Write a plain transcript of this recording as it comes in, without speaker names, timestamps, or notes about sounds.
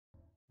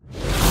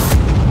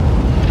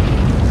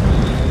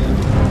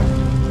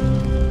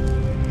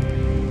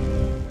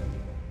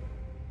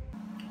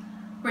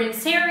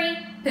Prince Harry,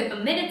 Pippa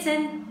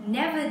Middleton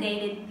never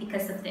dated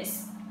because of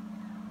this.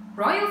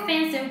 Royal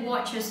fans and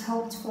watchers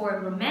hoped for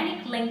a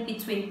romantic link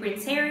between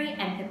Prince Harry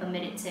and Pippa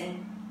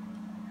Middleton.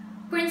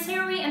 Prince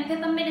Harry and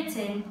Pippa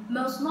Middleton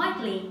most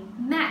likely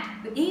met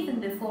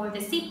even before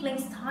the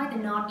siblings tied the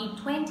knot in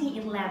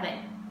 2011.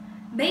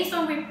 Based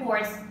on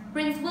reports,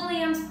 Prince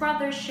William's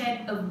brother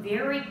shared a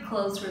very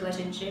close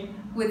relationship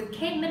with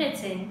Kate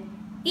Middleton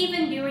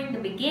even during the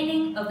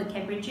beginning of the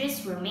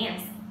Cambridge's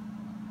romance.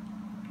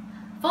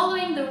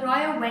 Following the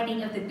royal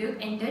wedding of the Duke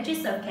and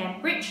Duchess of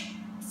Cambridge,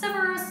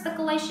 several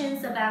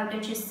speculations about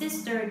Duchess'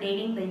 sister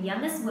dating the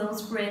youngest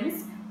Wales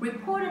prince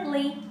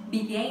reportedly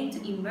began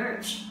to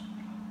emerge.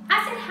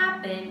 As it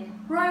happened,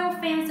 royal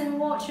fans and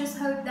watchers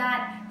hoped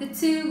that the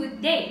two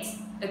would date,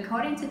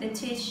 according to the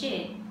cheat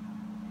sheet.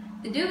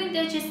 The Duke and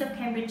Duchess of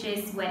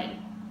Cambridge's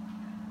wedding.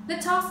 The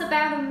talks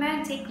about a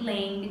romantic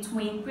link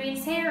between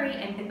Prince Harry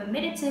and Pippa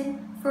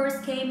Middleton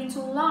first came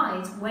into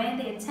light when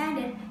they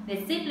attended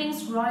their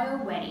siblings'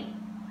 royal wedding.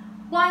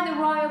 While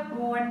the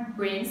royal-born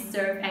prince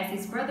served as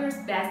his brother's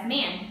best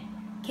man,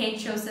 Kate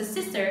chose her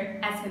sister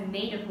as her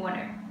maid of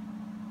honor.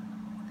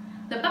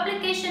 The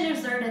publication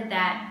asserted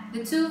that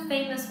the two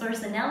famous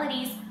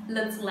personalities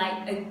looked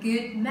like a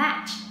good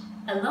match.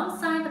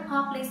 Alongside the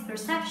public's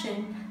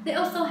perception, they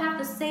also have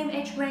the same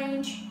age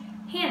range.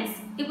 Hence,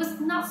 it was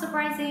not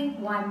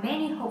surprising why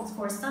many hoped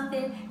for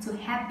something to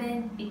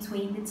happen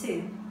between the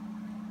two.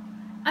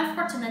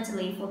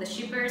 Unfortunately for the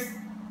shippers,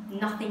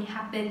 nothing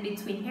happened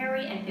between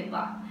Harry and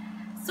Pippa.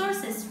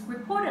 Sources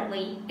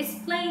reportedly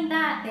explained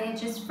that they are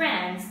just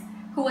friends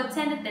who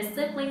attended their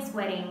siblings'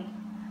 wedding.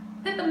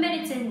 Pippa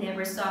Middleton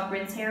never saw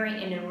Prince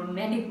Harry in a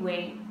romantic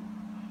way.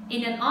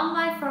 In an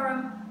online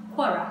forum,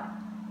 Quora,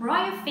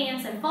 royal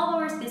fans and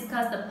followers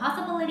discussed the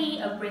possibility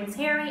of Prince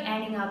Harry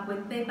ending up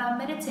with Pippa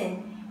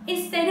Middleton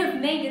instead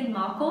of Meghan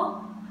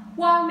Markle.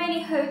 While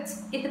many hoped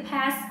in the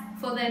past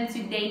for them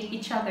to date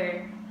each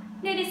other,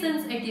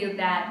 netizens argued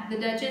that the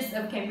Duchess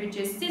of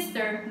Cambridge's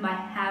sister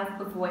might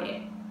have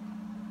avoided.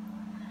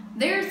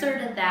 They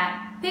asserted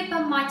that Pippa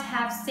might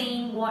have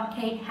seen what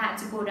Kate had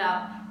to put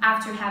up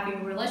after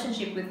having a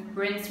relationship with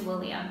Prince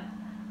William.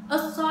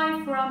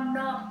 Aside from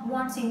not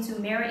wanting to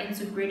marry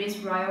into British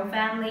royal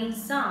family,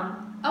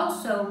 some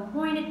also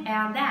pointed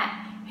out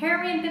that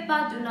Harry and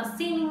Pippa do not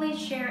seemingly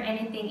share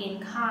anything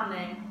in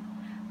common.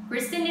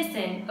 Christine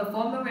Nissen, a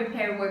former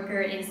repair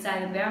worker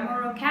inside the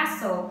Balmoral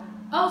Castle,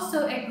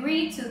 also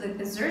agreed to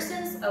the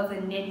assertions of the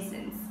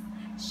netizens.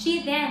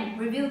 She then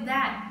revealed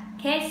that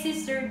Kate's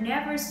sister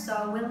never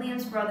saw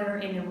William's brother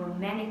in a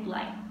romantic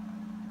light.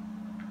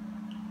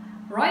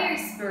 Royal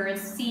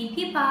experts see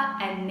Pippa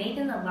and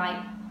Meghan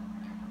alike.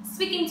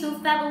 Speaking to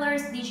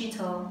Fabulous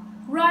Digital,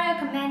 royal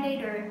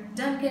commentator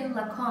Duncan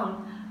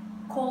Lacombe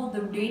called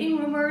the dating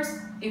rumors,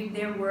 if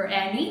there were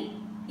any,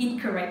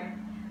 incorrect,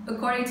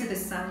 according to The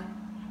Sun.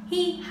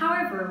 He,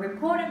 however,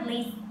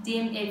 reportedly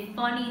deemed it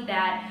funny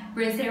that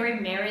Prince Harry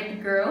married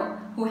a girl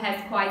who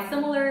has quite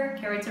similar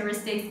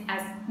characteristics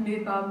as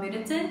Pippa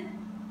Middleton.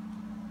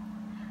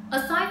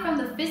 Aside from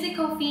the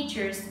physical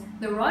features,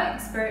 the royal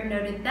expert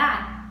noted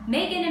that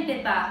Meghan and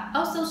Pippa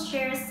also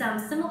share some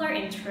similar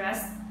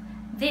interests.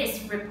 This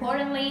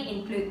reportedly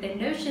include their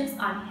notions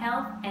on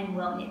health and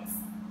wellness.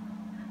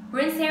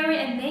 Prince Harry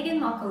and Meghan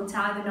Markle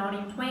tied the knot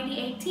in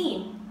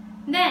 2018.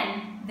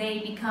 Then, they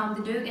become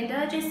the Duke and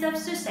Duchess of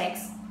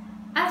Sussex.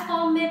 As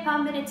for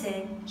Pippa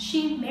Middleton,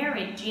 she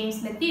married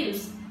James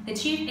Matthews, the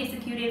chief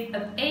executive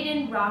of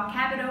Eden Rock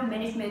Capital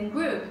Management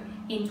Group,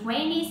 in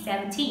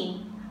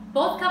 2017.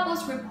 Both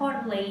couples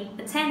reportedly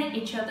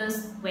attended each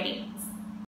other's wedding.